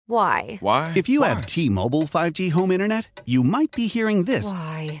Why? Why? If you have T-Mobile 5G home internet, you might be hearing this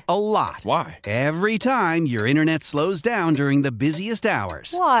Why? a lot. Why? Every time your internet slows down during the busiest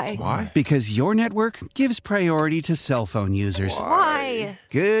hours. Why? Why? Because your network gives priority to cell phone users. Why?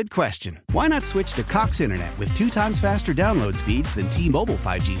 Good question. Why not switch to Cox Internet with 2 times faster download speeds than T-Mobile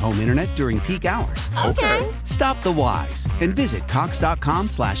 5G home internet during peak hours? Okay. Stop the whys and visit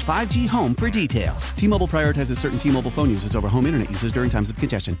cox.com/5G home for details. T-Mobile prioritizes certain T-Mobile phone users over home internet users during times of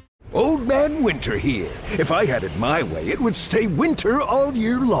congestion. Old Man Winter here. If I had it my way, it would stay winter all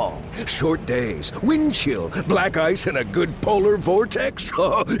year long. Short days, wind chill, black ice, and a good polar vortex.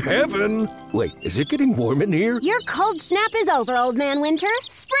 Oh, heaven. Wait, is it getting warm in here? Your cold snap is over, Old Man Winter.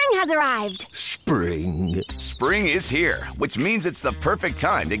 Spring has arrived. Spring. Spring is here, which means it's the perfect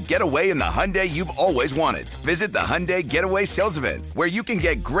time to get away in the Hyundai you've always wanted. Visit the Hyundai Getaway Sales Event, where you can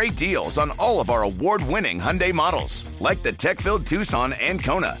get great deals on all of our award-winning Hyundai models, like the tech-filled Tucson and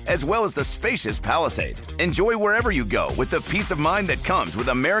Kona, as well as the spacious Palisade. Enjoy wherever you go with the peace of mind that comes with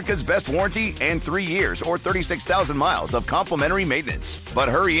America's best warranty and 3 years or 36,000 miles of complimentary maintenance. But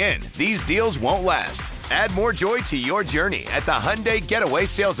hurry in, these deals won't last. Add more joy to your journey at the Hyundai Getaway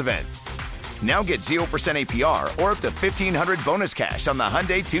Sales Event. Now get 0% APR or up to $1,500 bonus cash on the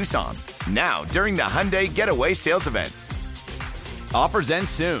Hyundai Tucson. Now, during the Hyundai Getaway Sales Event. Offers end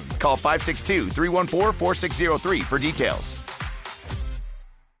soon. Call 562-314-4603 for details.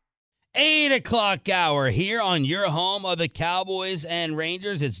 8 o'clock hour here on your home of the Cowboys and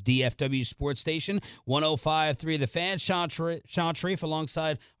Rangers. It's DFW Sports Station, 105.3 The Fan. Shan Sharif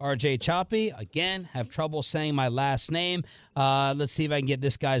alongside RJ Choppy. Again, have trouble saying my last name. Let's see if I can get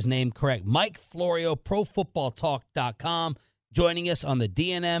this guy's name correct. Mike Florio, ProFootballTalk.com, joining us on the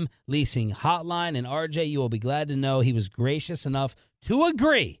D&M Leasing Hotline. And RJ, you will be glad to know he was gracious enough to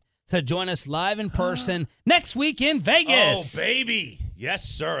agree to join us live in person next week in Vegas. Oh, baby. Yes,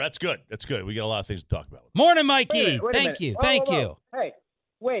 sir. That's good. That's good. We got a lot of things to talk about. Morning, Mikey. Wait a Thank minute. you. Whoa, Thank whoa, you. whoa. Hey,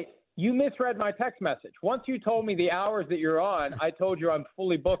 wait. You misread my text message. Once you told me the hours that you're on, I told you I'm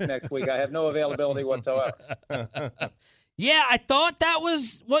fully booked next week. I have no availability whatsoever. Yeah, I thought that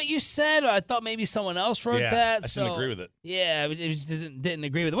was what you said. I thought maybe someone else wrote that. I didn't agree with it. Yeah, I just didn't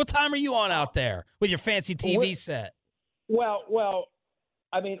agree with it. What time are you on out there with your fancy TV set? Well,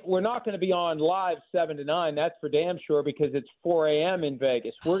 I mean, we're not going to be on live 7 to 9. That's for damn sure because it's 4 a.m. in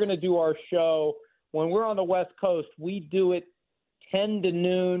Vegas. We're going to do our show when we're on the West Coast. We do it 10 to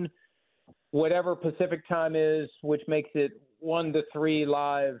noon, whatever Pacific time is, which makes it 1 to 3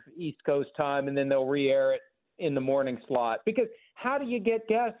 live East Coast time, and then they'll re-air it in the morning slot. Because how do you get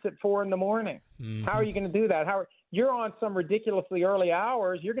guests at 4 in the morning? Mm-hmm. How are you going to do that? You're on some ridiculously early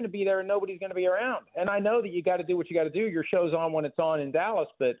hours. You're going to be there and nobody's going to be around. And I know that you got to do what you got to do. Your show's on when it's on in Dallas,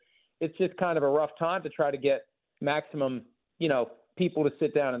 but it's just kind of a rough time to try to get maximum, people to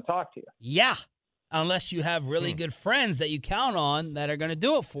sit down and talk to you. Yeah. Unless you have really good friends that you count on that are going to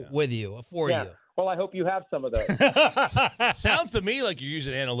do it for you. Well, I hope you have some of those. Sounds to me like you're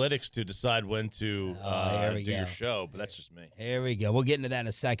using analytics to decide when to do your show, but that's just me. Here we go. We'll get into that in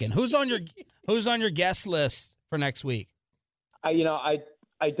a second. Who's on your guest list for next week? I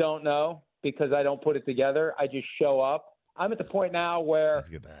don't know because I don't put it together. I just show up. I'm at the point now where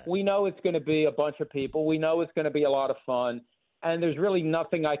we know it's going to be a bunch of people. We know it's going to be a lot of fun, and there's really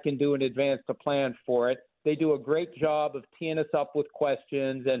nothing I can do in advance to plan for it. They do a great job of teeing us up with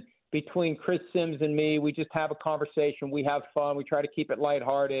questions, and between Chris Sims and me, we just have a conversation. We have fun. We try to keep it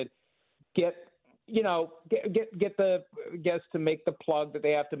lighthearted. Get the guests to make the plug that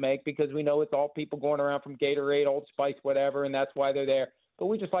they have to make because we know it's all people going around from Gatorade, Old Spice, whatever, and that's why they're there. But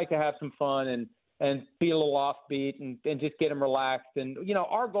we just like to have some fun and be a little offbeat and just get them relaxed. And,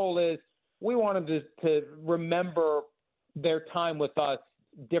 our goal is we want them to remember their time with us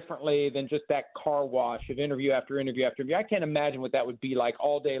differently than just that car wash of interview after interview after interview. I can't imagine what that would be like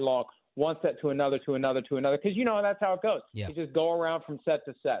all day long, one set to another, to another, to another, because that's how it goes. Yeah. You just go around from set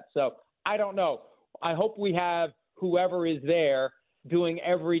to set. So I don't know. I hope we have whoever is there doing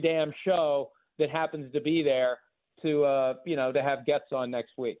every damn show that happens to be there to have guests on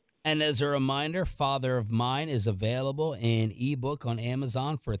next week. And as a reminder, Father of Mine is available in ebook on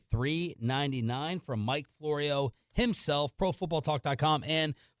Amazon for $3.99 from Mike Florio himself, ProFootballTalk.com,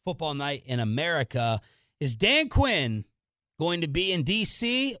 and Football Night in America. Is Dan Quinn going to be in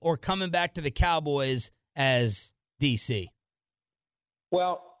D.C. or coming back to the Cowboys as D.C.?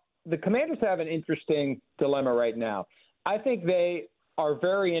 Well, the Commanders have an interesting dilemma right now. I think they are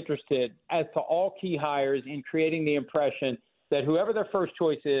very interested, as to all key hires, in creating the impression that whoever their first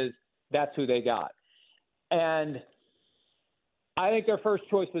choice is, that's who they got. And I think their first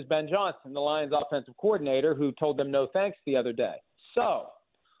choice was Ben Johnson, the Lions offensive coordinator, who told them no thanks the other day. So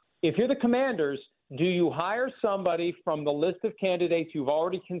if you're the Commanders, do you hire somebody from the list of candidates you've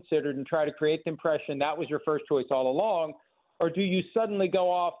already considered and try to create the impression that was your first choice all along? Or do you suddenly go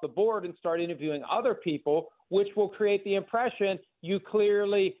off the board and start interviewing other people, which will create the impression you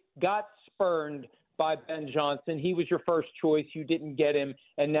clearly got spurned by Ben Johnson? He was your first choice. You didn't get him.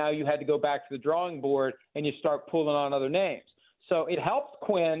 And now you had to go back to the drawing board and you start pulling on other names. So it helps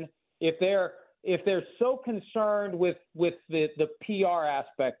Quinn if they're so concerned with the PR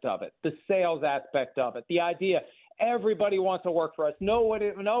aspect of it, the sales aspect of it, the idea everybody wants to work for us.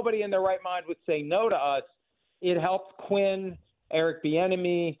 Nobody in their right mind would say no to us. It helps Quinn, Eric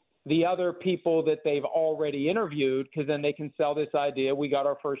Bieniemy, the other people that they've already interviewed, because then they can sell this idea, we got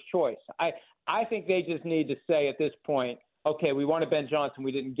our first choice. I think they just need to say at this point, okay, we wanted Ben Johnson,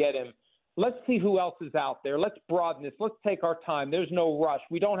 we didn't get him. Let's see who else is out there. Let's broaden this. Let's take our time. There's no rush.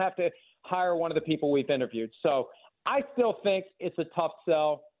 We don't have to hire one of the people we've interviewed. So I still think it's a tough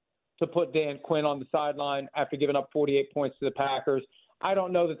sell to put Dan Quinn on the sideline after giving up 48 points to the Packers. I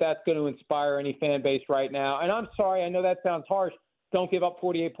don't know that that's going to inspire any fan base right now. And I'm sorry, I know that sounds harsh. Don't give up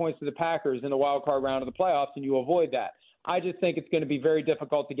 48 points to the Packers in the wild card round of the playoffs, and you avoid that. I just think it's going to be very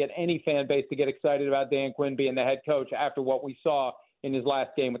difficult to get any fan base to get excited about Dan Quinn being the head coach after what we saw in his last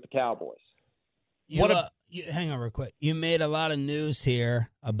game with the Cowboys. Hang on real quick. You made a lot of news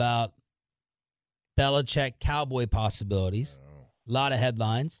here about Belichick Cowboy possibilities. A lot of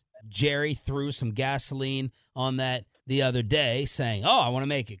headlines. Jerry threw some gasoline on that the other day saying, I want to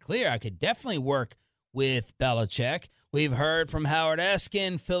make it clear I could definitely work with Belichick. We've heard from Howard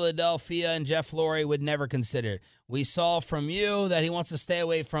Eskin, Philadelphia, and Jeff Lurie would never consider it. We saw from you that he wants to stay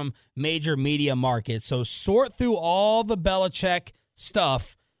away from major media markets. So sort through all the Belichick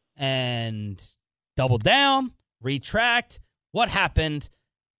stuff and double down, retract, what happened,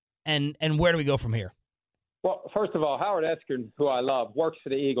 and where do we go from here? Well, first of all, Howard Eskin, who I love, works for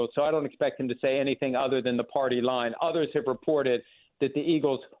the Eagles, so I don't expect him to say anything other than the party line. Others have reported that the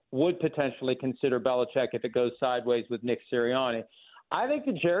Eagles would potentially consider Belichick if it goes sideways with Nick Sirianni. I think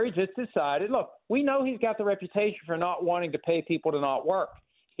that Jerry just decided, look, we know he's got the reputation for not wanting to pay people to not work.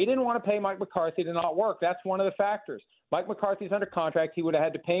 He didn't want to pay Mike McCarthy to not work. That's one of the factors. Mike McCarthy's under contract. He would have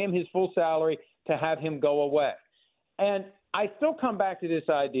had to pay him his full salary to have him go away. And I still come back to this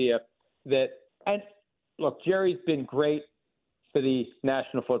idea that, and look, Jerry's been great for the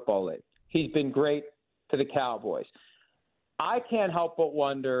National Football League. He's been great for the Cowboys. I can't help but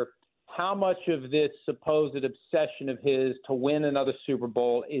wonder how much of this supposed obsession of his to win another Super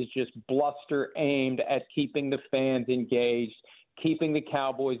Bowl is just bluster aimed at keeping the fans engaged, keeping the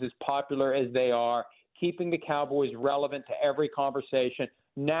Cowboys as popular as they are, keeping the Cowboys relevant to every conversation.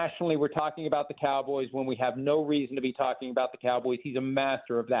 Nationally, we're talking about the Cowboys when we have no reason to be talking about the Cowboys. He's a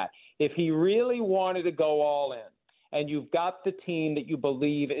master of that. If he really wanted to go all in, and you've got the team that you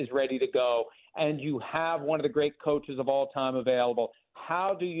believe is ready to go, and you have one of the great coaches of all time available,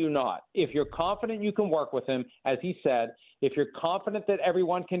 how do you not? If you're confident you can work with him, as he said, if you're confident that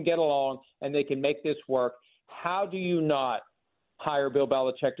everyone can get along and they can make this work, how do you not hire Bill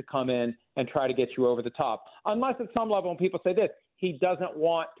Belichick to come in and try to get you over the top? Unless at some level, when people say this, he doesn't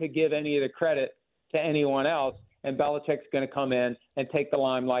want to give any of the credit to anyone else, and Belichick's going to come in and take the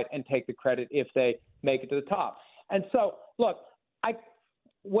limelight and take the credit if they make it to the top. And so, look,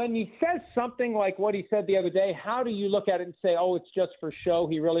 when he says something like what he said the other day, how do you look at it and say, it's just for show,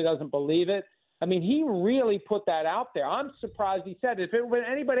 he really doesn't believe it? I mean, he really put that out there. I'm surprised he said it. If it were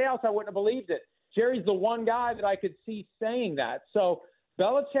anybody else, I wouldn't have believed it. Jerry's the one guy that I could see saying that. So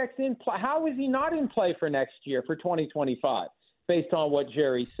Belichick's in play. How is he not in play for next year, for 2025, based on what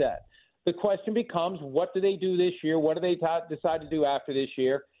Jerry said? The question becomes, what do they do this year? What do they decide to do after this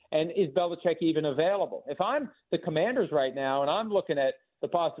year? And is Belichick even available? If I'm the Commanders right now and I'm looking at the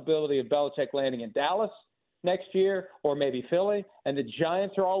possibility of Belichick landing in Dallas next year or maybe Philly, and the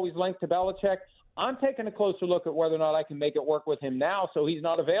Giants are always linked to Belichick, I'm taking a closer look at whether or not I can make it work with him now so he's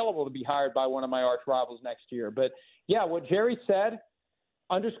not available to be hired by one of my arch rivals next year. But, yeah, what Jerry said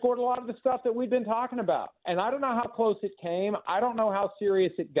underscored a lot of the stuff that we've been talking about. And I don't know how close it came. I don't know how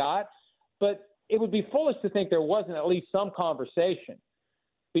serious it got. But it would be foolish to think there wasn't at least some conversation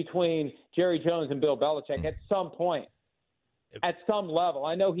between Jerry Jones and Bill Belichick at some point, at some level.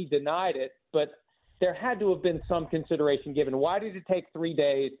 I know he denied it, but there had to have been some consideration given. Why did it take 3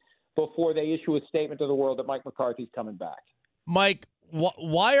 days before they issue a statement to the world that Mike McCarthy's coming back? Mike,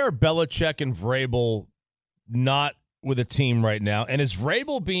 why are Belichick and Vrabel not with a team right now? And is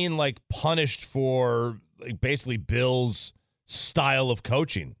Vrabel being punished for basically Bill's style of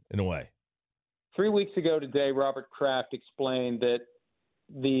coaching in a way? 3 weeks ago today, Robert Kraft explained that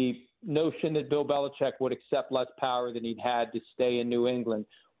the notion that Bill Belichick would accept less power than he'd had to stay in New England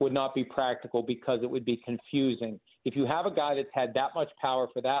would not be practical because it would be confusing. If you have a guy that's had that much power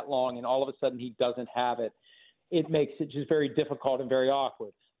for that long and all of a sudden he doesn't have it, it makes it just very difficult and very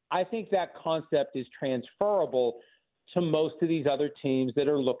awkward. I think that concept is transferable to most of these other teams that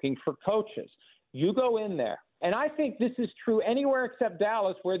are looking for coaches. You go in there, and I think this is true anywhere except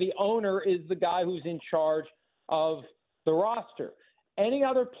Dallas, where the owner is the guy who's in charge of the roster. Any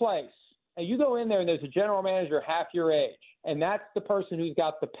other place, and you go in there and there's a general manager half your age, and that's the person who's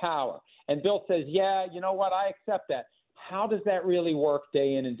got the power. And Bill says, yeah, you know what, I accept that. How does that really work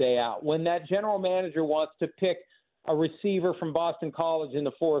day in and day out? When that general manager wants to pick a receiver from Boston College in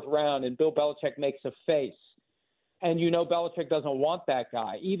the 4th round and Bill Belichick makes a face, and you know Belichick doesn't want that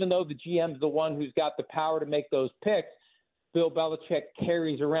guy, even though the GM's the one who's got the power to make those picks, Bill Belichick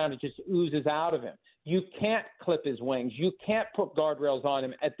carries around. It just oozes out of him. You can't clip his wings. You can't put guardrails on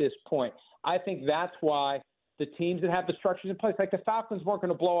him at this point. I think that's why the teams that have the structures in place, like the Falcons, weren't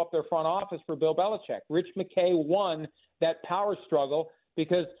going to blow up their front office for Bill Belichick. Rich McKay won that power struggle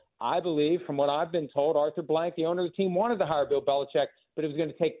because I believe, from what I've been told, Arthur Blank, the owner of the team, wanted to hire Bill Belichick, but it was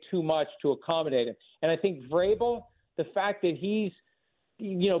going to take too much to accommodate him. And I think Vrabel, the fact that he's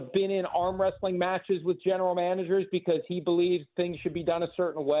been in arm wrestling matches with general managers because he believes things should be done a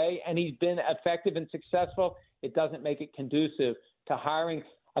certain way, and he's been effective and successful, it doesn't make it conducive to hiring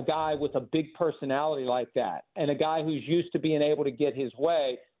a guy with a big personality like that and a guy who's used to being able to get his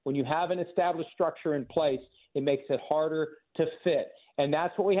way. When you have an established structure in place, it makes it harder to fit. And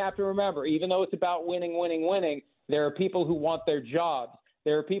that's what we have to remember. Even though it's about winning, there are people who want their jobs.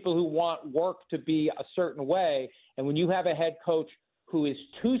 There are people who want work to be a certain way. And when you have a head coach who is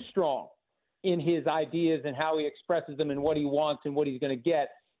too strong in his ideas and how he expresses them and what he wants and what he's going to get,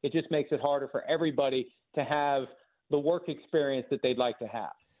 it just makes it harder for everybody to have the work experience that they'd like to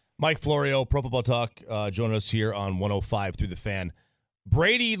have. Mike Florio, Pro Football Talk, joining us here on 105 through the Fan.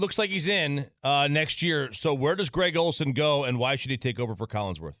 Brady looks like he's in next year. So where does Greg Olsen go, and why should he take over for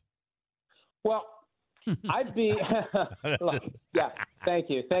Collinsworth? Well, I'd be look, yeah, thank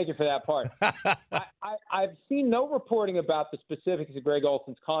you for that part. I've seen no reporting about the specifics of Greg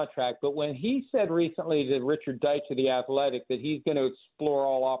Olsen's contract, but when he said recently to Richard Deitch of The Athletic that he's going to explore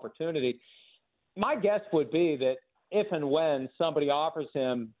all opportunity, my guess would be that if and when somebody offers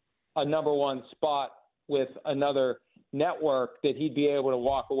him a number one spot with another network, that he'd be able to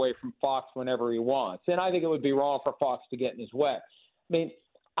walk away from Fox whenever he wants. And I think it would be wrong for Fox to get in his way. I mean,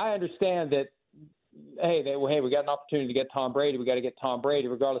 I understand that, hey, we got an opportunity to get Tom Brady. We got to get Tom Brady,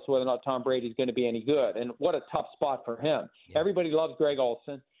 regardless of whether or not Tom Brady's going to be any good. And what a tough spot for him. Yeah. Everybody loves Greg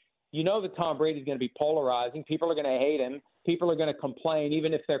Olsen. You know that Tom Brady's going to be polarizing. People are going to hate him. People are going to complain,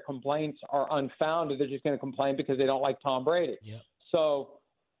 even if their complaints are unfounded. They're just going to complain because they don't like Tom Brady. Yep. So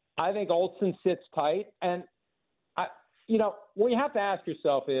I think Olsen sits tight. And, what you have to ask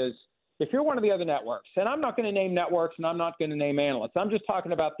yourself is, if you're one of the other networks, and I'm not going to name networks and I'm not going to name analysts. I'm just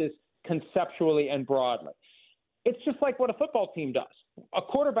talking about this conceptually and broadly. It's just like what a football team does. A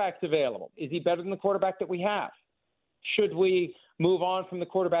quarterback's available. Is he better than the quarterback that we have? Should we move on from the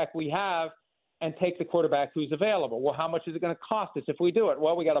quarterback we have and take the quarterback who's available? Well, how much is it going to cost us if we do it?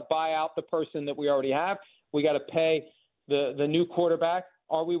 Well, we got to buy out the person that we already have. We got to pay the new quarterback.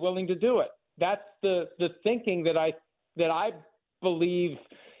 Are we willing to do it? That's the thinking that I believe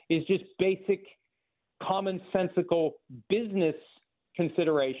is just basic commonsensical business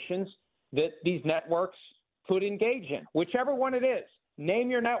considerations that these networks could engage in. Whichever one it is, name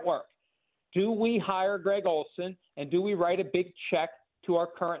your network. Do we hire Greg Olsen, and do we write a big check to our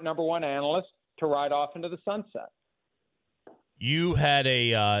current number one analyst to ride off into the sunset? You had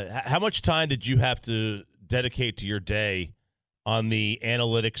how much time did you have to dedicate to your day on the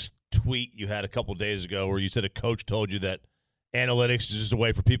analytics tweet you had a couple days ago where you said a coach told you that analytics is just a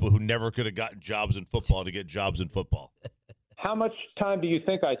way for people who never could have gotten jobs in football to get jobs in football? How much time do you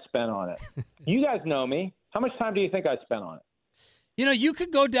think I spent on it? You guys know me. How much time do you think I spent on it? You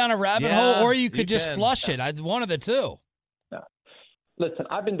could go down a rabbit hole, or you could just flush it. One of the two. No. Listen,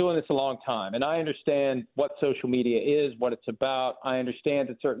 I've been doing this a long time, and I understand what social media is, what it's about. I understand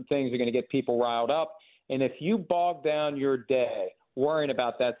that certain things are going to get people riled up. And if you bog down your day worrying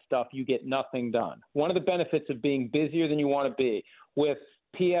about that stuff, you get nothing done. One of the benefits of being busier than you want to be, with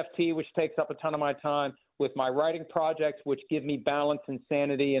PFT, which takes up a ton of my time, with my writing projects, which give me balance and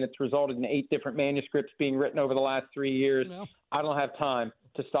sanity, and it's resulted in 8 different manuscripts being written over the last 3 years, I don't have time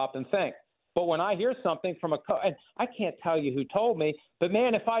to stop and think. But when I hear something from and I can't tell you who told me, but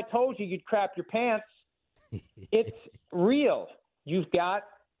man, if I told you, you'd crap your pants. It's real. You've got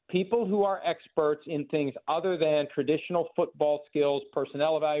people who are experts in things other than traditional football skills,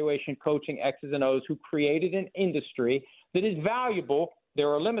 personnel evaluation, coaching, X's and O's, who created an industry that is valuable there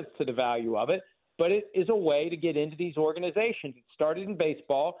are limits to the value of it, but it is a way to get into these organizations. It started in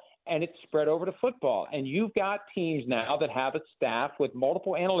baseball, and it's spread over to football. And you've got teams now that have a staff with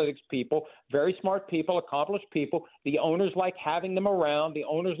multiple analytics people, very smart people, accomplished people. The owners like having them around. The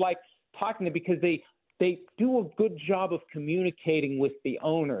owners like talking to them because they do a good job of communicating with the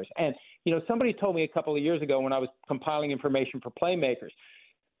owners. And, somebody told me a couple of years ago when I was compiling information for Playmakers,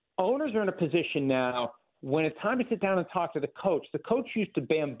 owners are in a position now when it's time to sit down and talk to the coach used to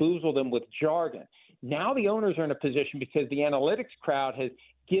bamboozle them with jargon. Now the owners are in a position because the analytics crowd has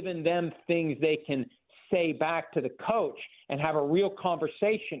given them things they can say back to the coach and have a real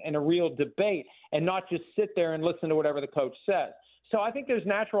conversation and a real debate and not just sit there and listen to whatever the coach says. So I think there's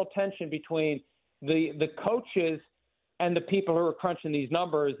natural tension between the coaches and the people who are crunching these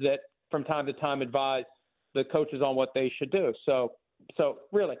numbers that from time to time advise the coaches on what they should do. So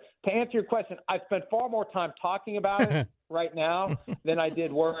really, to answer your question, I spent far more time talking about it right now than I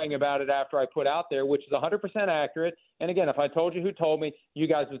did worrying about it after I put out there, which is 100% accurate. And again, if I told you who told me, you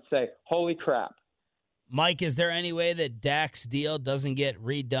guys would say, holy crap. Mike, is there any way that Dak's deal doesn't get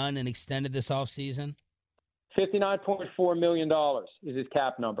redone and extended this offseason? $59.4 million is his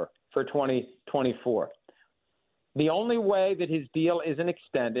cap number for 2024. The only way that his deal isn't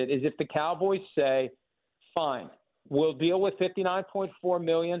extended is if the Cowboys say, fine, we'll deal with $59.4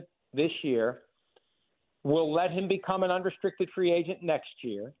 million this year. We'll let him become an unrestricted free agent next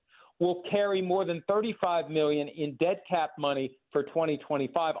year. We'll carry more than $35 million in dead cap money for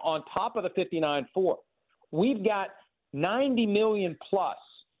 2025 on top of the $59.4. We've got $90 million plus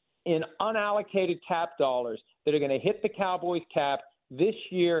in unallocated cap dollars that are going to hit the Cowboys cap this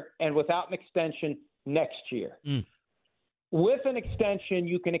year and without an extension next year. With an extension,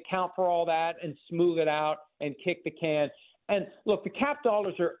 you can account for all that and smooth it out and kick the can. And look, the cap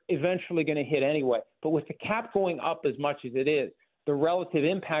dollars are eventually going to hit anyway. But with the cap going up as much as it is, the relative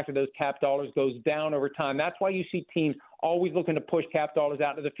impact of those cap dollars goes down over time. That's why you see teams always looking to push cap dollars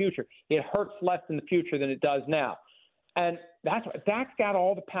out into the future. It hurts less in the future than it does now. And that's got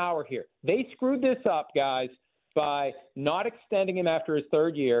all the power here. They screwed this up, guys, by not extending him after his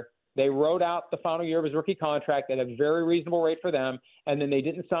third year. They wrote out the final year of his rookie contract at a very reasonable rate for them, and then they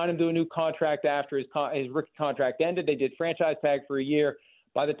didn't sign him to a new contract after his rookie contract ended. They did franchise tag for a year.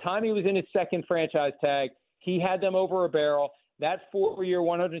 By the time he was in his second franchise tag, he had them over a barrel. That 4-year,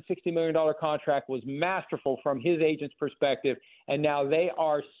 $160 million contract was masterful from his agent's perspective, and now they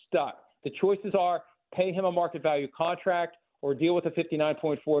are stuck. The choices are pay him a market value contract or deal with a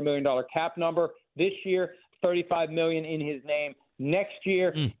 $59.4 million cap number this year, $35 million in his name next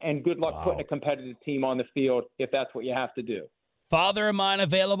year, and good luck putting a competitive team on the field if that's what you have to do. Father of Mine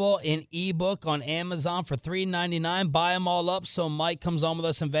available in ebook on Amazon for $3.99. Buy them all up so Mike comes on with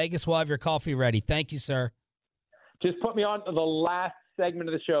us in Vegas. We'll have your coffee ready. Thank you, sir. Just put me on to the last segment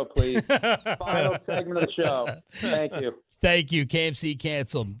of the show, please. Final segment of the show. Thank you. Thank you. KMC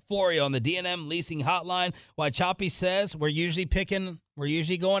canceled. Florio on the D&M leasing hotline. Why Choppy says we're usually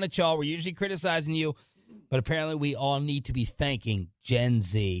going at y'all. We're usually criticizing you. But apparently we all need to be thanking Gen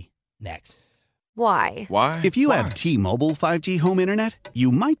Z next. Why? If you have T-Mobile 5G home internet, you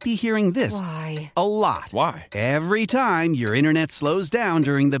might be hearing this a lot. Why? Every time your internet slows down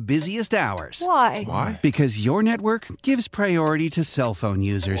during the busiest hours. Why? Because your network gives priority to cell phone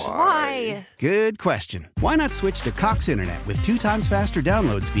users. Why? Good question. Why not switch to Cox Internet with 2 times faster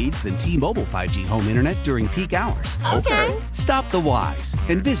download speeds than T-Mobile 5G home internet during peak hours? Okay. Stop the whys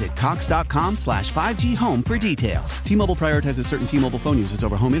and visit cox.com/5G home for details. T-Mobile prioritizes certain T-Mobile phone users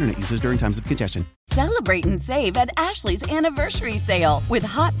over home internet users during times of congestion. Celebrate and save at Ashley's Anniversary Sale. With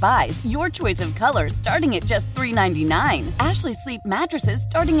Hot Buys, your choice of colors starting at just $3.99. Ashley Sleep mattresses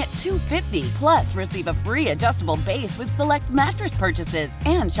starting at $2.50. Plus, receive a free adjustable base with select mattress purchases.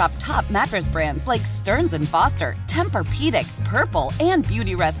 And shop top mattress brands like Stearns & Foster, Tempur-Pedic, Purple, and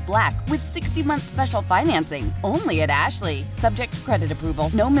Beautyrest Black with 60-month special financing. Only at Ashley. Subject to credit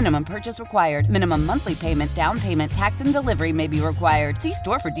approval. No minimum purchase required. Minimum monthly payment, down payment, tax, and delivery may be required. See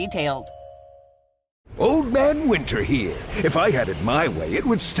store for details. Old Man Winter here. If I had it my way, it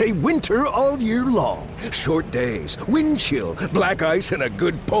would stay winter all year long. Short days, wind chill, black ice, and a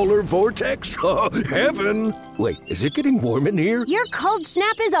good polar vortex. Oh, heaven. Wait, is it getting warm in here? Your cold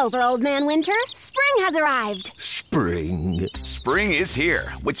snap is over, Old Man Winter. Spring has arrived. Spring. Spring is here,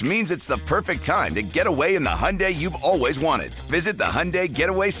 which means it's the perfect time to get away in the Hyundai you've always wanted. Visit the Hyundai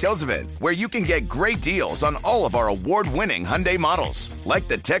Getaway Sales Event, where you can get great deals on all of our award-winning Hyundai models, like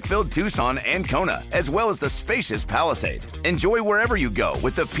the tech-filled Tucson and Kona, as well as the spacious Palisade. Enjoy wherever you go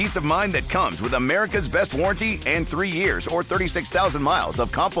with the peace of mind that comes with America's best warranty and 3 years or 36,000 miles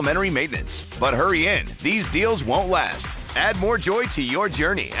of complimentary maintenance. But hurry in, these deals won't last. Add more joy to your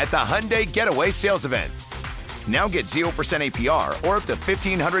journey at the Hyundai Getaway Sales Event. Now get 0% APR or up to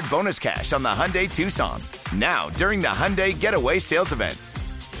 $1,500 bonus cash on the Hyundai Tucson. Now, during the Hyundai Getaway Sales Event.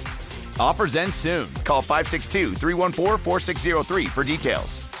 Offers end soon. Call 562-314-4603 for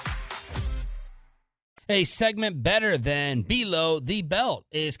details. A segment better than Below the Belt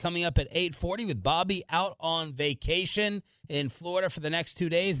is coming up at 8:40 with Bobby out on vacation in Florida for the next 2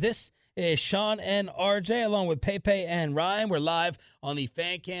 days. This is Shan and RJ along with Pepe and Ryan. We're live on the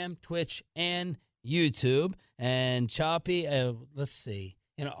FanCam, Twitch, and YouTube. And Choppy, let's see.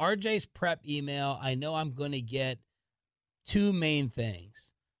 In RJ's prep email, I know I'm going to get two main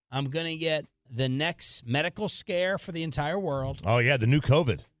things. I'm going to get the next medical scare for the entire world. Oh, yeah, the new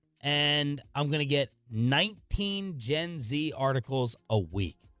COVID. And I'm going to get 19 Gen Z articles a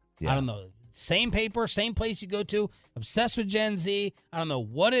week. Yeah. I don't know. Same paper, same place you go to. Obsessed with Gen Z. I don't know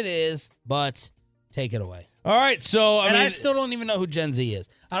what it is, but take it away. All right, so I still don't even know who Gen Z is.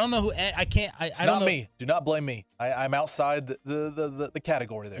 I don't know who. I can't. I don't know. Me. Do not blame me. I'm outside the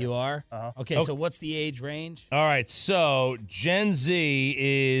category there. You are? Uh-huh. Okay, so what's the age range? All right, so Gen Z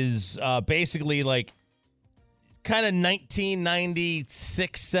is basically like kind of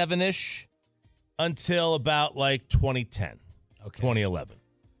 1996, 7-ish until about like 2010, 2011.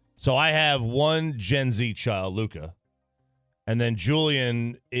 So I have one Gen Z child, Luca. And then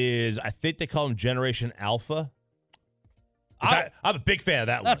Julian is, I think they call him Generation Alpha. I'm a big fan of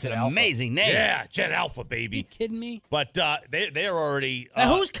that one. That's an amazing name. Yeah, Gen Alpha, baby. Are you kidding me? But they are already.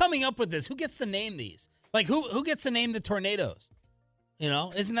 Now, who's coming up with this? Who gets to name these? Like who gets to name the tornadoes? You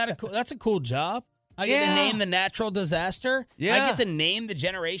know, isn't that that's a cool job? I get to name the natural disaster. Yeah. I get to name the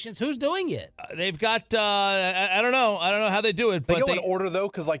generations. Who's doing it? They've got, I don't know. I don't know how they do it. They but go in order, though,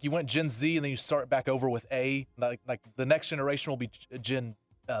 because, like, you went Gen Z, and then you start back over with A. Like the next generation will be Gen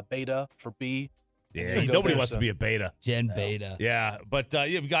Beta for B. Yeah, nobody wants to be a beta. Gen Beta. Yeah, but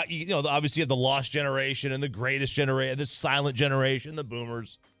you've got, obviously you have the lost generation and the greatest generation, the silent generation, the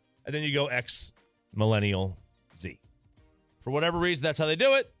boomers. And then you go X, millennial, Z. For whatever reason, that's how they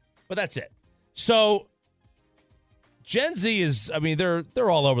do it, but that's it. So Gen Z is, they're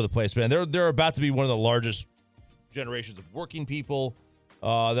all over the place, man. They're about to be one of the largest generations of working people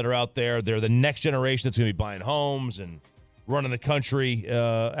that are out there. They're the next generation that's going to be buying homes and running the country.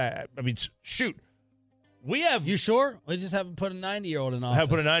 Shoot. We have. You sure? We just haven't put a 90-year-old in office. Have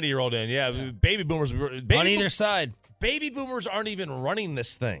put a 90-year-old in, yeah. Baby boomers. On either side. Baby boomers aren't even running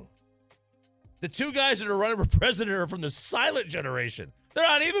this thing. The two guys that are running for president are from the silent generation. They're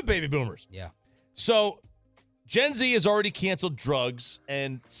not even baby boomers. Yeah. So Gen Z has already canceled drugs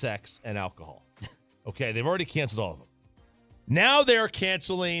and sex and alcohol. Okay, they've already canceled all of them. Now they're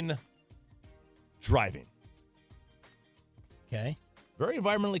canceling driving. Okay. Very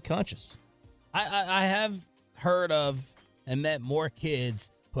environmentally conscious. I have heard of and met more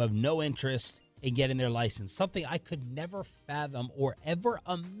kids who have no interest in getting their license. Something I could never fathom or ever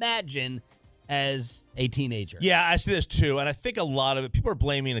imagine as a teenager. Yeah, I see this too. And I think a lot of it, people are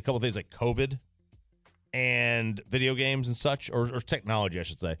blaming a couple of things like COVID and video games and such, or technology, I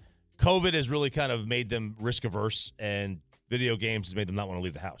should say. COVID has really kind of made them risk averse, and video games has made them not want to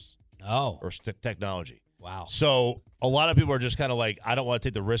leave the house. Oh. Or technology. Wow. So a lot of people are just kind of like, I don't want to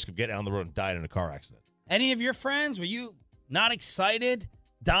take the risk of getting on the road and dying in a car accident. Any of your friends, were you not excited,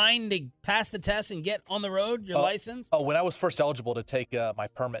 dying to pass the test and get on the road, your license? Oh, when I was first eligible to take my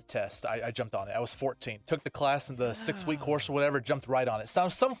permit test, I jumped on it. I was 14. Took the class in the 6-week course or whatever, jumped right on it.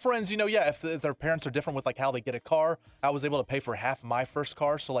 Some friends, if their parents are different with like how they get a car, I was able to pay for half my first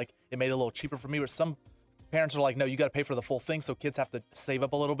car, so like it made it a little cheaper for me. But some parents are like, no, you got to pay for the full thing, so kids have to save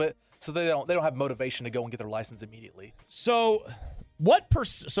up a little bit, so they don't have motivation to go and get their license immediately. So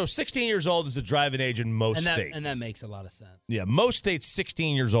so 16 years old is the driving age in most states. And that makes a lot of sense. Yeah, most states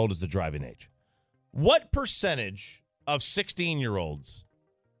 16 years old is the driving age. What percentage of 16-year-olds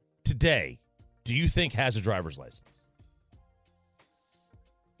today do you think has a driver's license?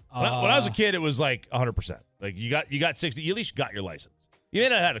 When I was a kid, it was like 100%. Like you got 60, you at least got your license. You may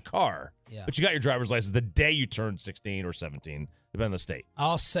not have had a car, but you got your driver's license the day you turned 16 or 17, depending on the state.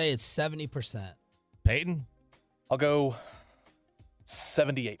 I'll say it's 70%. Peyton? I'll go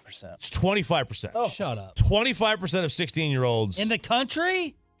 78%. It's 25%. Oh, shut up. 25% of 16-year-olds in the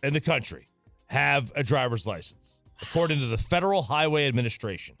country have a driver's license. according to the Federal Highway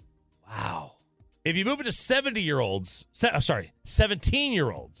Administration. Wow. If you move it to 17-year-olds,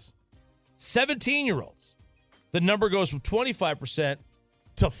 the number goes from 25%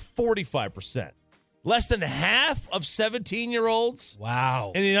 to 45%. Less than half of 17-year-olds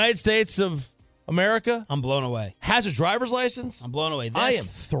Wow. in the United States of America I'm blown away. has a driver's license. I'm blown away. I am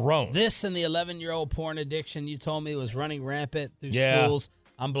thrown. This and the 11-year-old porn addiction you told me was running rampant through Yeah. schools.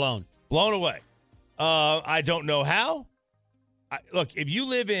 I'm blown. Blown away. I don't know how. Look, if you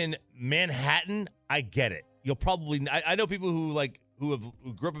live in Manhattan, I get it. You'll probably. I know people who grew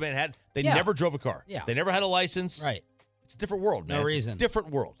up in Manhattan. They never drove a car. Yeah. They never had a license. Right. It's a different world, man. No It's reason. a different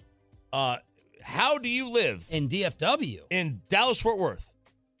world. How do you live In DFW. in Dallas, Fort Worth,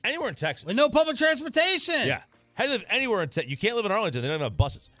 anywhere in Texas? With no public transportation. Yeah. How do you live anywhere in Texas? You can't live in Arlington. They don't have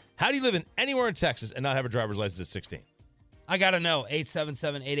buses. How do you live in anywhere in Texas and not have a driver's license at 16? I got to know.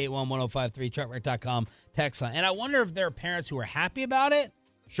 877-881-1053, truckwreck.com, text line. And I wonder if there are parents who are happy about it.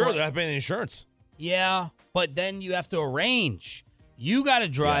 Sure, Well, they're not paying the insurance. Yeah, but then you have to arrange. You got to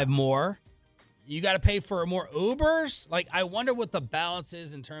drive more. You got to pay for more Ubers. Like, I wonder what the balance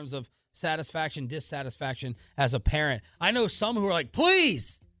is in terms of satisfaction, dissatisfaction as a parent. I know some who are like,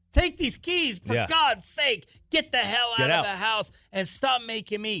 please take these keys. For God's sake, get the hell out of the house and stop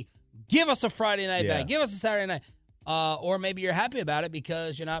making me. Give us a Friday night back. Give us a Saturday night. Or maybe you're happy about it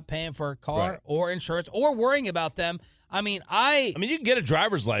because you're not paying for a car or insurance or worrying about them. I mean, you can get a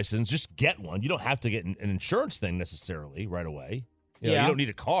driver's license. Just get one. You don't have to get an insurance thing necessarily right away. You don't need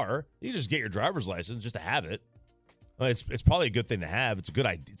a car. You just get your driver's license just to have it. Well, it's probably a good thing to have. It's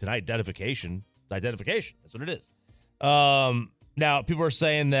an identification. It's identification. That's what it is. Now, people are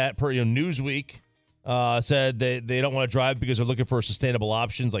saying that Newsweek said they don't want to drive because they're looking for sustainable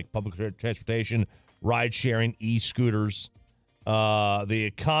options like public transportation, ride-sharing, e-scooters. The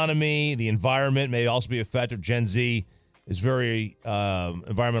economy, the environment may also be affected. Gen Z is very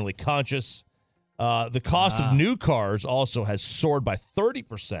environmentally conscious. The cost of new cars also has soared by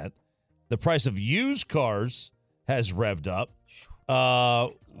 30%. The price of used cars has revved up.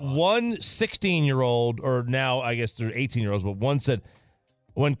 One 16-year-old, or now I guess they're 18-year-olds, but one said,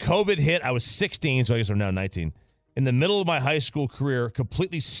 when COVID hit, I was 16, so I guess I'm now 19. In the middle of my high school career,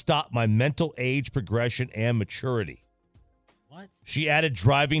 completely stopped my mental age progression and maturity. What? She added,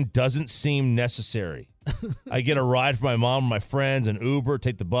 driving doesn't seem necessary. I get a ride from my mom and my friends, an Uber,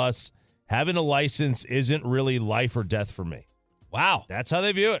 take the bus. Having a license isn't really life or death for me. Wow. That's how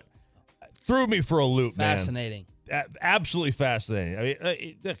they view it. Threw me for a loop, Fascinating. man. Absolutely fascinating. I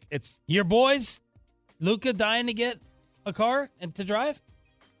mean, it's... Your boys, Luca, dying to get a car and to drive?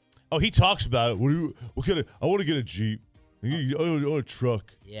 Oh, he talks about it. I want to get a Jeep. I want a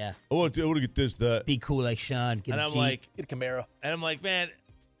truck. Yeah. I want to get this, that. Be cool like Shan. Get a Jeep. Get a Camaro. And I'm like, man,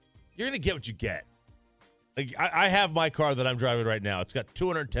 you're going to get what you get. Like, I have my car that I'm driving right now. It's got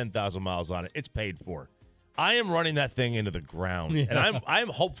 210,000 miles on it. It's paid for. I am running that thing into the ground. Yeah. And I'm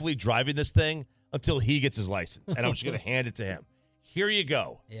hopefully driving this thing until he gets his license. And I'm just going to hand it to him. Here you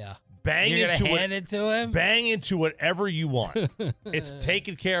go. Yeah. Bang You're into gonna hand it to him? Bang into whatever you want. It's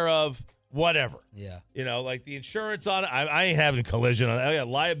taken care of, whatever. Yeah. You know, like the insurance on it. I ain't having collision on it. I got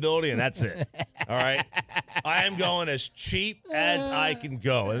liability, and that's it. All right? I am going as cheap as I can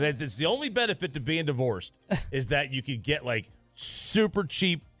go. And that's the only benefit to being divorced is that you can get, like, super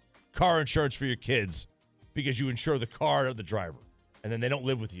cheap car insurance for your kids because you insure the car of the driver. And then they don't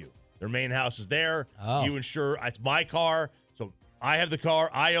live with you. Their main house is there. Oh. You insure. It's my car. So I have the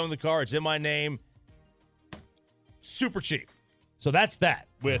car. I own the car. It's in my name. Super cheap. So that's that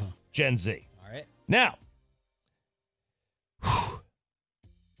with Gen Z. All right. Now,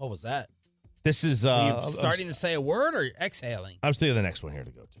 what was that? This is Are you starting to say a word or exhaling? I'm thinking of the next one here to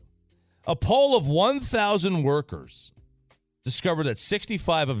go to. A poll of 1,000 workers discovered that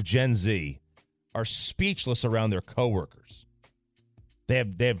 65 of Gen Z are speechless around their coworkers.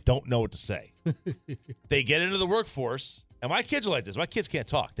 They don't know what to say. They get into the workforce, and my kids are like this. My kids can't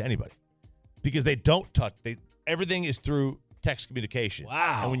talk to anybody because they don't talk. Everything is through text communication.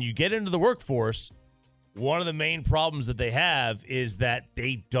 Wow. And when you get into the workforce, one of the main problems that they have is that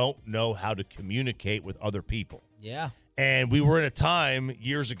they don't know how to communicate with other people. Yeah. And we were in a time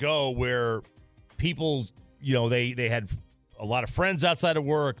years ago where people, they had a lot of friends outside of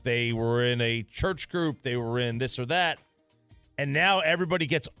work. They were in a church group. They were in this or that. And now everybody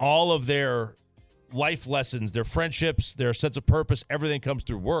gets all of their life lessons, their friendships, their sense of purpose. Everything comes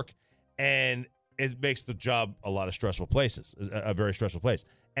through work. And it makes the job a lot of stressful places, a very stressful place.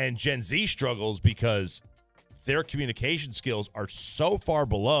 And Gen Z struggles because their communication skills are so far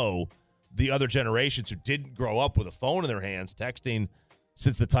below the other generations who didn't grow up with a phone in their hands, texting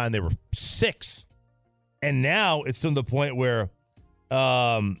since the time they were 6. And now it's to the point where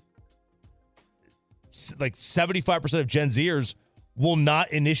like 75% of Gen Zers will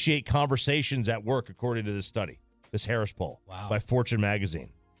not initiate conversations at work, according to this study, this Harris poll by Fortune magazine.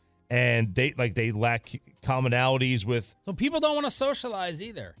 And they lack commonalities with. So people don't want to socialize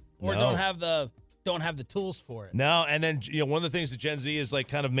either, or don't have the tools for it. No, and then one of the things that Gen Z is like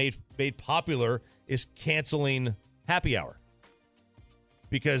kind of made popular is canceling happy hour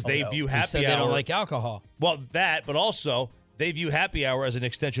because they view happy hour. They don't like alcohol. Well, that, but also they view happy hour as an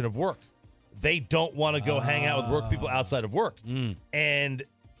extension of work. They don't want to go hang out with work people outside of work, and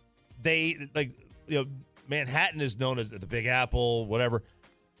they Manhattan is known as the Big Apple, whatever.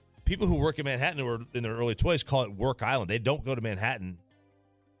 People who work in Manhattan who are in their early 20s call it Work Island. They don't go to Manhattan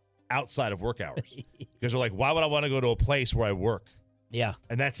outside of work hours because they're like, why would I want to go to a place where I work? Yeah.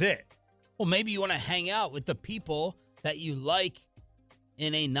 And that's it. Well, maybe you want to hang out with the people that you like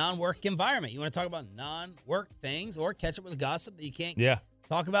in a non-work environment. You want to talk about non-work things or catch up with gossip that you can't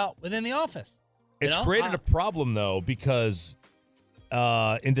talk about within the office. It's created a problem, though, because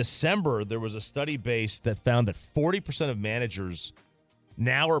in December, there was a study base that found that 40% of managers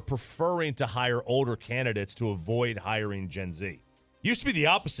now are preferring to hire older candidates to avoid hiring Gen Z. Used to be the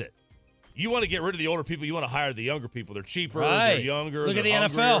opposite. You want to get rid of the older people. You want to hire the younger people. They're cheaper. They're younger. Look at the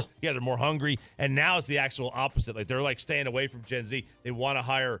hungrier. NFL. Yeah, they're more hungry. And now it's the actual opposite. Like they're like staying away from Gen Z. They want to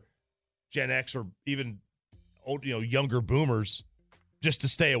hire Gen X or even old, younger boomers just to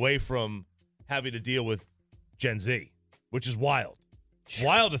stay away from having to deal with Gen Z, which is wild.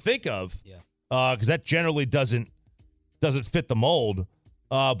 Wild to think of. Yeah. Because that generally doesn't fit the mold.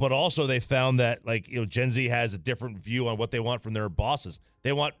 But also they found that Gen Z has a different view on what they want from their bosses. They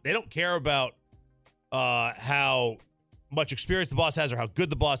don't care about how much experience the boss has or how good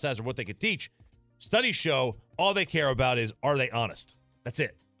the boss has or what they could teach. Studies show all they care about is, are they honest? That's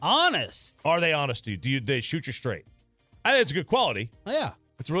it. Honest? Are they honest to you? Do they shoot you straight? I think it's a good quality. Oh, yeah.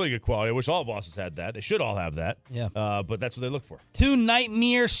 It's a really good quality. I wish all bosses had that. They should all have that. Yeah. But that's what they look for. 2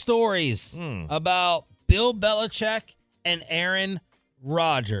 nightmare stories about Bill Belichick and Aaron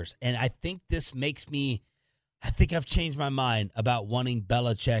Rodgers. And I think this makes me, I think I've changed my mind about wanting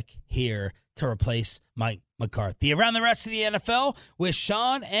Belichick here to replace Mike McCarthy. Around the rest of the NFL with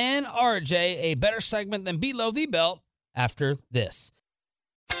Shan and RJ, a better segment than Below the Belt after this.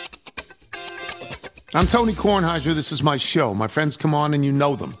 I'm Tony Kornheiser. This is my show. My friends come on and you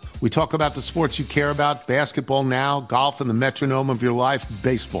know them. We talk about the sports you care about, basketball now, golf, and the metronome of your life,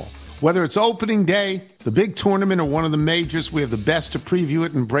 baseball. Whether it's opening day, the big tournament, or one of the majors, we have the best to preview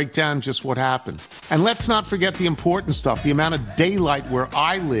it and break down just what happened. And let's not forget the important stuff, the amount of daylight where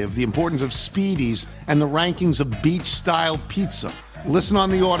I live, the importance of speedies, and the rankings of beach-style pizza. Listen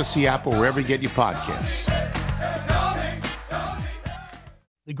on the Odyssey app or wherever you get your podcasts.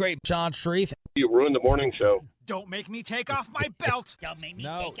 The great John Sharif. You ruined the morning show. Don't make me take off my belt. Don't make me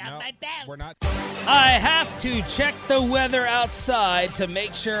take off my belt. We're not. I have to check the weather outside to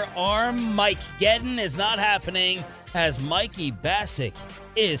make sure our Mike Geddon is not happening, as Mikey Bassick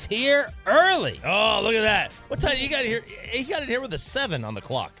is here early. Oh, look at that. What time you got here? He got in here with a 7 on the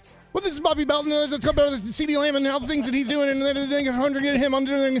clock. Well, this is Bobby Belton. Let's talk about CeeDee Lamb and all the things that he's doing, and then 100 get him. I'm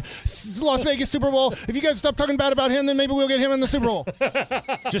doing Las Vegas Super Bowl. If you guys stop talking bad about him, then maybe we'll get him in the Super Bowl.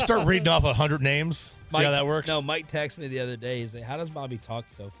 Just start reading off 100 names. See how that works? No, Mike texted me the other day. He's like, how does Bobby talk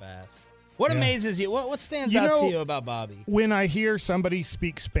so fast? What amazes you? What stands out to you about Bobby? When I hear somebody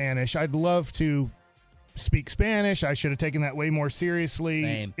speak Spanish, I'd love to speak Spanish. I should have taken that way more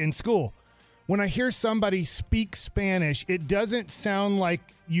seriously in school. When I hear somebody speak Spanish, it doesn't sound like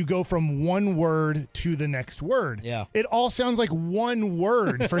you go from one word to the next word. Yeah. It all sounds like one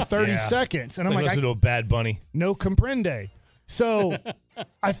word for 30 seconds. And I'm like, listen to a Bad Bunny. No comprende. So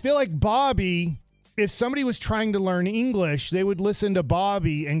I feel like Bobby, if somebody was trying to learn English, they would listen to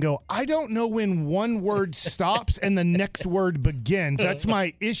Bobby and go, I don't know when one word stops and the next word begins. That's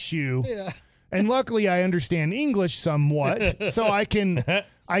my issue. Yeah. And luckily I understand English somewhat, so I can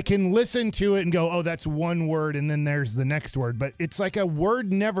listen to it and go, oh, that's one word, and then there's the next word. But it's like a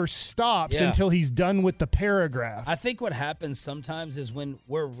word never stops until he's done with the paragraph. I think what happens sometimes is when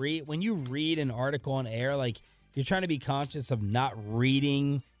you read an article on air, like you're trying to be conscious of not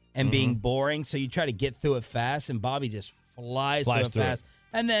reading and being boring, so you try to get through it fast, and Bobby just flies through it fast.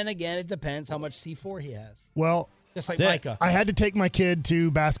 And then again, it depends how much C4 he has. Well, just like Micah. I had to take my kid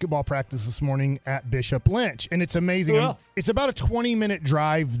to basketball practice this morning at Bishop Lynch, and it's amazing. Cool. It's about a 20-minute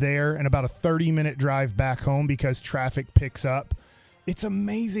drive there and about a 30-minute drive back home because traffic picks up. It's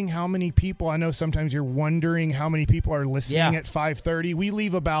amazing how many people, I know sometimes you're wondering how many people are listening at 5:30. We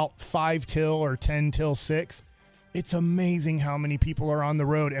leave about 5 till or 10 till 6. It's amazing how many people are on the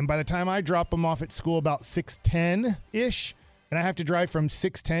road. And by the time I drop them off at school about 6:10-ish, and I have to drive from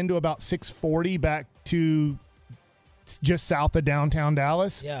 6:10 to about 6:40 back to just south of downtown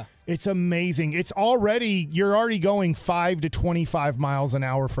Dallas. Yeah. It's amazing. You're already going 5 to 25 miles an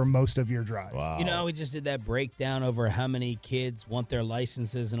hour for most of your drive. Wow. You know, we just did that breakdown over how many kids want their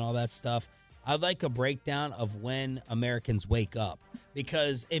licenses and all that stuff. I'd like a breakdown of when Americans wake up,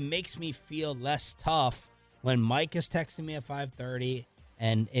 because it makes me feel less tough when Mike is texting me at 5:30,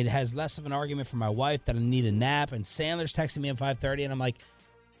 and it has less of an argument for my wife that I need a nap, and Sandler's texting me at 5:30, and I'm like,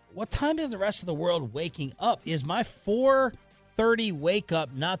 what time is the rest of the world waking up? Is my 4:30 wake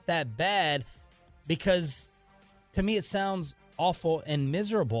up not that bad? Because to me it sounds awful and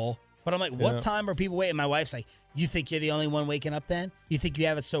miserable, but I'm like, what time are people waking? My wife's like, you think you're the only one waking up then? You think you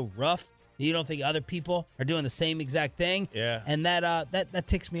have it so rough? You don't think other people are doing the same exact thing? Yeah. And that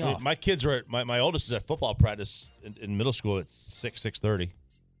ticks me off. My kids are my oldest is at football practice in middle school at 6:30.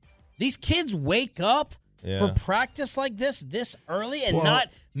 These kids wake up for practice like this early and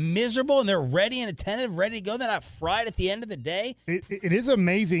not miserable, and they're ready and attentive, ready to go. They're not fried at the end of the day. It is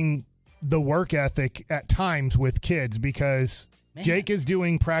amazing the work ethic at times with kids, because Jake is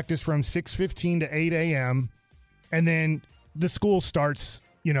doing practice from 6:15 to 8 a.m. and then the school starts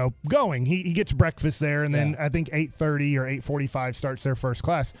going. He gets breakfast there, and then I think 8:30 or 8:45 starts their first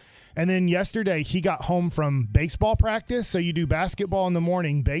class. And then yesterday he got home from baseball practice. So you do basketball in the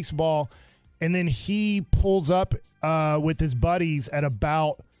morning, baseball, and then he pulls up with his buddies at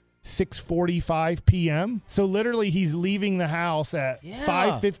about 6:45 p.m. So literally he's leaving the house at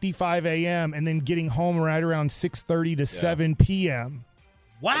 5:55 a.m. and then getting home right around 6:30 to 7 p.m.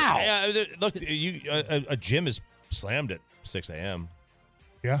 Wow. Yeah, look, a gym is slammed at 6 a.m.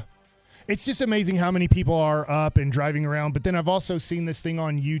 Yeah. It's just amazing how many people are up and driving around. But then I've also seen this thing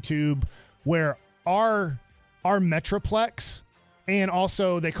on YouTube where our Metroplex, and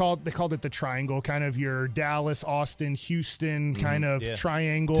also they called it the triangle, kind of your Dallas, Austin, Houston kind of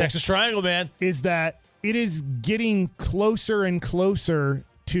triangle. Texas Triangle, man. Is that it is getting closer and closer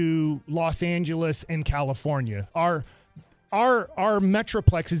to Los Angeles and California. Our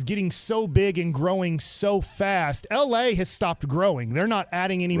Metroplex is getting so big and growing so fast. LA has stopped growing. They're not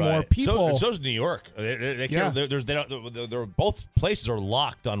adding any more people. So's New York. They're both places are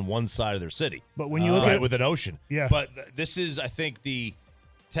locked on one side of their city. But when you look at with an ocean, but this is, I think, the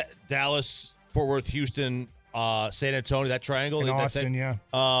Dallas, Fort Worth, Houston, San Antonio, that triangle, in Austin,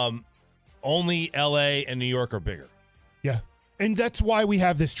 only LA and New York are bigger. Yeah, and that's why we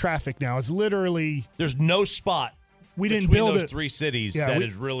have this traffic now. It's literally there's no spot. We didn't between build those it. three cities that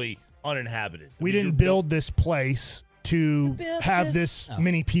is really uninhabited. We didn't build this place to have this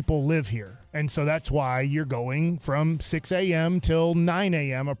many people live here. And so that's why you're going from 6 a.m. till 9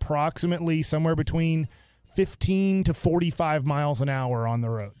 a.m., approximately somewhere between 15 to 45 miles an hour on the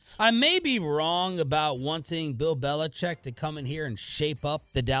roads. I may be wrong about wanting Bill Belichick to come in here and shape up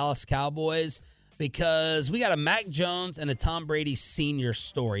the Dallas Cowboys, because we got a Mac Jones and a Tom Brady senior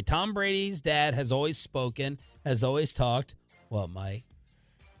story. Tom Brady's dad has always spoken, has always talked. What, Mike?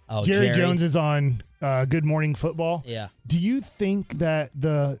 Oh, Jerry Jones is on Good Morning Football. Yeah. Do you think that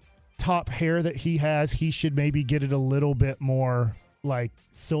the top hair that he has, he should maybe get it a little bit more like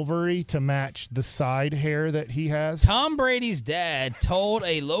silvery to match the side hair that he has? Tom Brady's dad told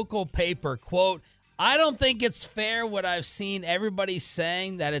a local paper, quote, "I don't think it's fair what I've seen everybody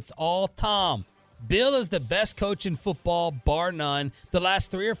saying that it's all Tom. Bill is the best coach in football, bar none. The last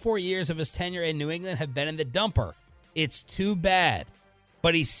 3 or 4 years of his tenure in New England have been in the dumper. It's too bad."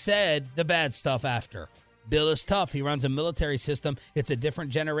 But he said the bad stuff after. Bill is tough. He runs a military system. It's a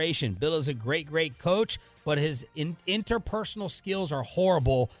different generation. Bill is a great, great coach, but his interpersonal skills are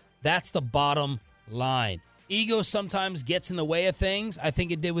horrible. That's the bottom line. Ego sometimes gets in the way of things. I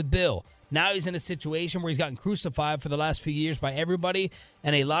think it did with Bill. Now he's in a situation where he's gotten crucified for the last few years by everybody,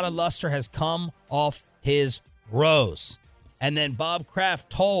 and a lot of luster has come off his rose. And then Bob Kraft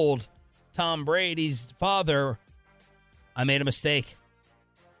told Tom Brady's father, "I made a mistake."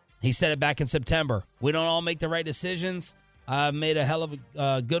 He said it back in September. We don't all make the right decisions. I've made a hell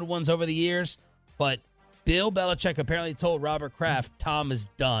of good ones over the years, but Bill Belichick apparently told Robert Kraft, Tom is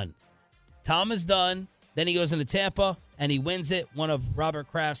done. Tom is done. Then he goes into Tampa, and he wins it, one of Robert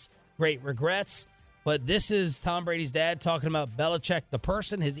Kraft's great regrets. But this is Tom Brady's dad talking about Belichick, the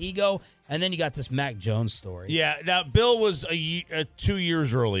person, his ego, and then you got this Mac Jones story. Yeah, now Bill was 2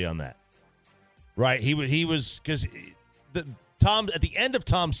 years early on that, right? He was because Tom at the end of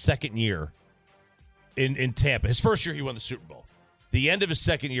Tom's second year in Tampa, his first year he won the Super Bowl. The end of his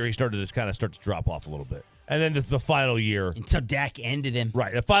second year, he started to drop off a little bit, and then the final year until Dak ended him.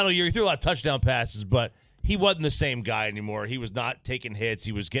 Right, the final year he threw a lot of touchdown passes, but he wasn't the same guy anymore. He was not taking hits.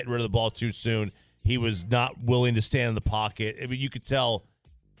 He was getting rid of the ball too soon. He was not willing to stand in the pocket. I mean, you could tell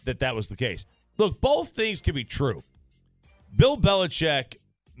that was the case. Look, both things could be true. Bill Belichick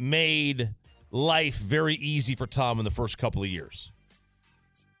made life very easy for Tom in the first couple of years.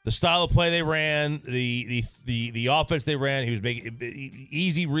 The style of play they ran, the offense they ran, he was making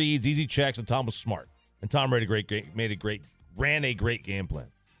easy reads, easy checks, and Tom was smart. And Tom ran a great game plan.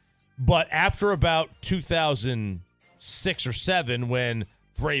 But after about 2006 or 7, when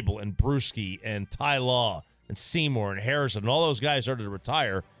Vrabel and Bruschi and Ty Law and Seymour and Harrison and all those guys started to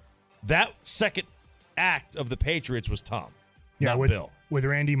retire, that second act of the Patriots was Tom, not Bill. With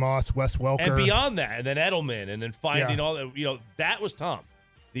Randy Moss, Wes Welker. And beyond that, and then Edelman, and then finding all that, that was Tom.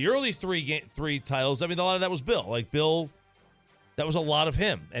 The early three titles, I mean, a lot of that was Bill. Like, Bill, that was a lot of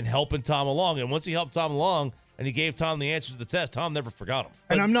him and helping Tom along. And once he helped Tom along and he gave Tom the answers to the test, Tom never forgot him.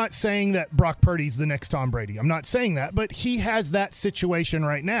 And I'm not saying that Brock Purdy's the next Tom Brady. I'm not saying that, but he has that situation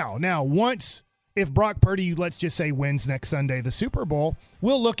right now. Now, if Brock Purdy, let's just say, wins next Sunday the Super Bowl,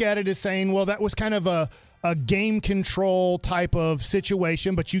 we'll look at it as saying, well, that was kind of a game control type of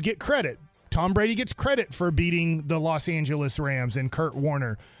situation, but you get credit. Tom Brady gets credit for beating the Los Angeles Rams and Kurt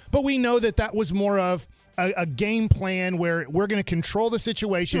Warner. But we know that was more of a game plan where we're going to control the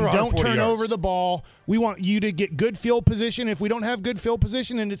situation. Don't turn over the ball. We want you to get good field position. If we don't have good field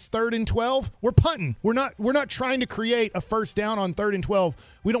position and it's 3rd and 12, we're punting. We're not trying to create a first down on 3rd and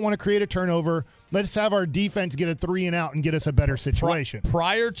 12. We don't want to create a turnover. Let's have our defense get a 3 and out and get us a better situation.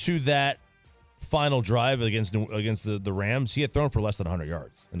 Prior to that final drive against the Rams, he had thrown for less than 100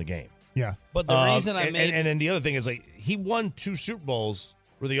 yards in the game. Yeah. But the reason and then the other thing is, like, he won 2 Super Bowls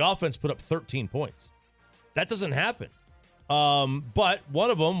where the offense put up 13 points. That doesn't happen. But one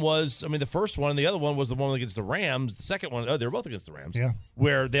of them was, I mean, the first one, and the other one was the one against the Rams. The second one, they were both against the Rams. Yeah.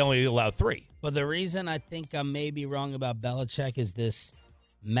 Where they only allowed 3. But the reason I think I may be wrong about Belichick is this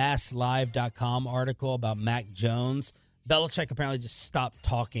MassLive.com article about Mac Jones. Belichick apparently just stopped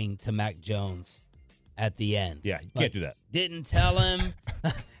talking to Mac Jones at the end. Yeah, you can't do that. Didn't tell him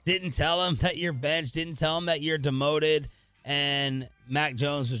that you're benched, didn't tell him that you're demoted, and Mac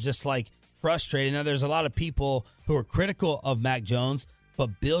Jones was just like frustrated. Now, there's a lot of people who are critical of Mac Jones,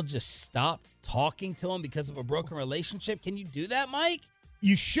 but Bill just stopped talking to him because of a broken relationship. Can you do that, Mike?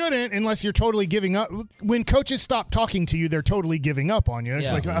 You shouldn't unless you're totally giving up. When coaches stop talking to you, they're totally giving up on you.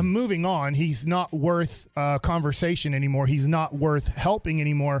 It's like, I'm moving on. He's not worth conversation anymore. He's not worth helping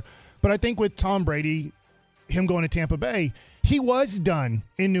anymore. But I think with Tom Brady, him going to Tampa Bay, he was done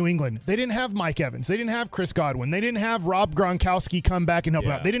in New England. They didn't have Mike Evans. They didn't have Chris Godwin. They didn't have Rob Gronkowski come back and help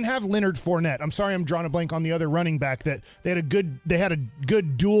him out. They didn't have Leonard Fournette. I'm sorry, I'm drawing a blank on the other running back that they had a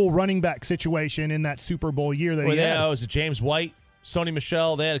good dual running back situation in that Super Bowl year that he had. Was it James White, Sony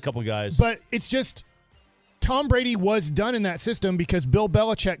Michel? They had a couple of guys. But it's just Tom Brady was done in that system because Bill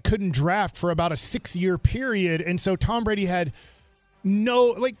Belichick couldn't draft for about a 6-year period, and so Tom Brady had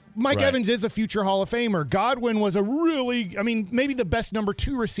Mike Evans is a future Hall of Famer. Godwin was maybe the best number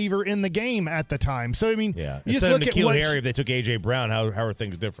 2 receiver in the game at the time. So, I mean, you just look at N'Keal Harry, if they took A.J. Brown, how are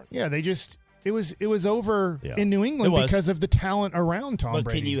things different? Yeah, it was over in New England because of the talent around Tom Brady.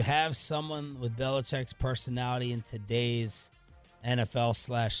 But can you have someone with Belichick's personality in today's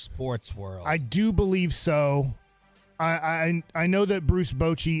NFL/sports world? I do believe so. I know that Bruce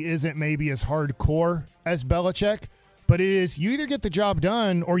Bochy isn't maybe as hardcore as Belichick, but it is, you either get the job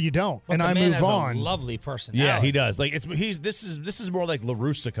done or you don't, but and I man move has on. A lovely personality. Yeah, he does. Like this is more like La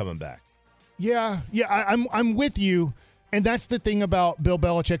Russa coming back. Yeah, I'm with you, and that's the thing about Bill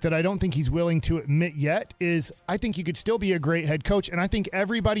Belichick that I don't think he's willing to admit yet is I think you could still be a great head coach, and I think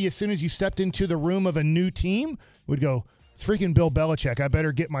everybody, as soon as you stepped into the room of a new team, would go, "It's freaking Bill Belichick. I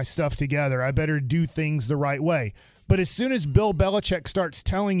better get my stuff together. I better do things the right way." But as soon as Bill Belichick starts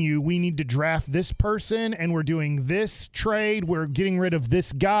telling you we need to draft this person and we're doing this trade, we're getting rid of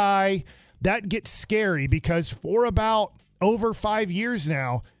this guy, that gets scary because for about over 5 years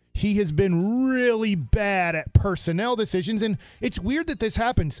now, he has been really bad at personnel decisions. And it's weird that this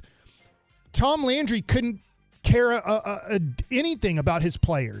happens. Tom Landry couldn't care anything about his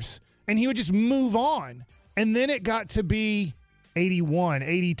players, and he would just move on. And then it got to be 81,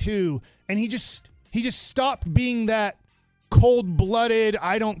 82, and he just stopped being that cold-blooded,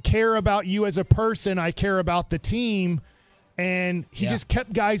 I don't care about you as a person, I care about the team. And he just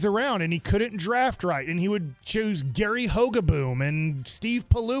kept guys around, and he couldn't draft right. And he would choose Gary Hogeboom and Steve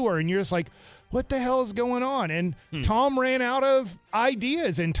Palleur, and you're just like, what the hell is going on? And Tom ran out of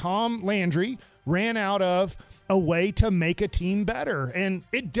ideas, and Tom Landry ran out of a way to make a team better. And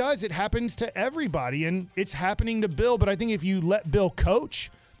it happens to everybody, and it's happening to Bill. But I think if you let Bill coach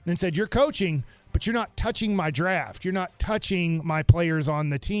and said, you're coaching, but but you're not touching my draft. You're not touching my players on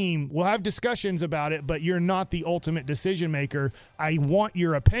the team. We'll have discussions about it, but you're not the ultimate decision maker. I want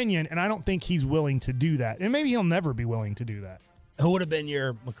your opinion, and I don't think he's willing to do that. And maybe he'll never be willing to do that. Who would have been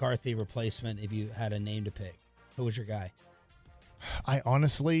your McCarthy replacement if you had a name to pick? Who was your guy? I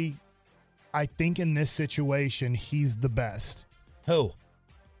think in this situation, he's the best. Who?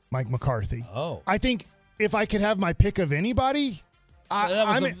 Mike McCarthy. Oh. I think if I could have my pick of anybody,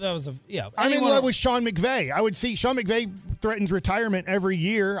 I'm in love with Sean McVay. I would see Sean McVay threatens retirement every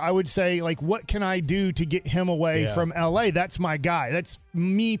year. I would say, like, what can I do to get him away from L.A.? That's my guy. That's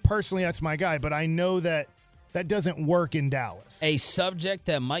me personally. That's my guy. But I know that doesn't work in Dallas. A subject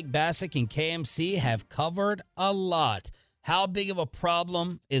that Mike Bassick and KMC have covered a lot. How big of a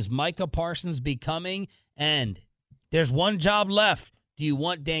problem is Micah Parsons becoming? And there's one job left. Do you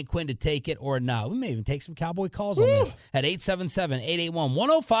want Dan Quinn to take it or not? We may even take some Cowboy calls on this at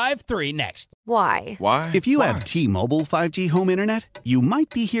 877-881-1053 next. Why? If you have T-Mobile 5G home internet, you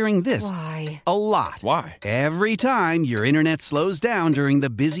might be hearing this a lot. Why? Every time your internet slows down during the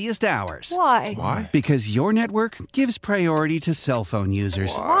busiest hours. Why? Because your network gives priority to cell phone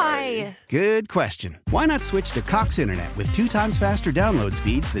users. Why? Good question. Why not switch to Cox Internet with 2 times faster download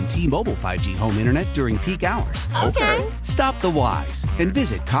speeds than T-Mobile 5G home internet during peak hours? Okay. Stop the whys and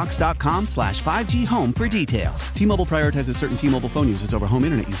visit cox.com/5G home for details. T-Mobile prioritizes certain T-Mobile phone users over home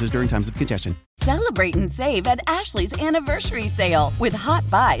internet users during times of congestion. Celebrate and save at Ashley's Anniversary Sale. With Hot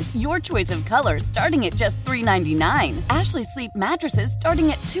Buys, your choice of colors starting at just $3.99. Ashley Sleep mattresses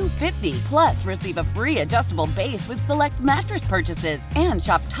starting at $2.50. Plus, receive a free adjustable base with select mattress purchases. And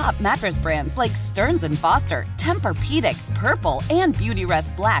shop top mattress brands like Stearns & Foster, Tempur-Pedic, Purple, and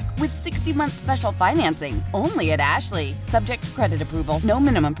Beautyrest Black with 60-month special financing. Only at Ashley. Subject to credit approval. No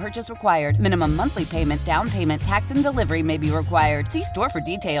minimum purchase required. Minimum monthly payment, down payment, tax, and delivery may be required. See store for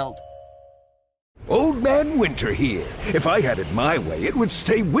details. Old Man Winter here. If I had it my way, it would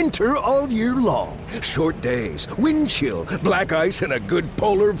stay winter all year long. Short days, wind chill, black ice, and a good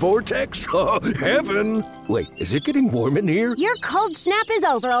polar vortex. Oh, heaven. Wait, is it getting warm in here? Your cold snap is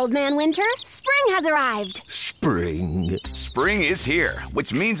over, Old Man Winter. Spring has arrived. Spring. Spring is here,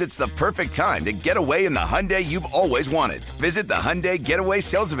 which means it's the perfect time to get away in the Hyundai you've always wanted. Visit the Hyundai Getaway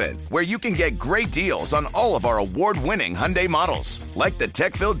Sales Event, where you can get great deals on all of our award-winning Hyundai models, like the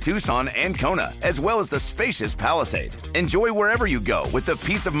tech-filled Tucson and Kona, as well as the spacious Palisade. Enjoy wherever you go with the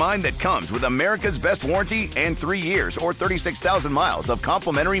peace of mind that comes with America's best warranty and 3 years or 36,000 miles of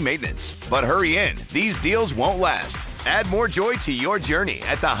complimentary maintenance. But hurry in, these deals won't last. Add more joy to your journey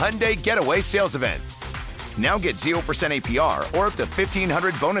at the Hyundai Getaway Sales Event. Now get 0% APR or up to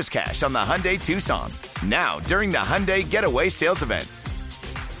 $1,500 bonus cash on the Hyundai Tucson. Now during the Hyundai Getaway Sales Event.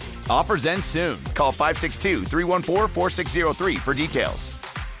 Offers end soon. Call 562-314-4603 for details.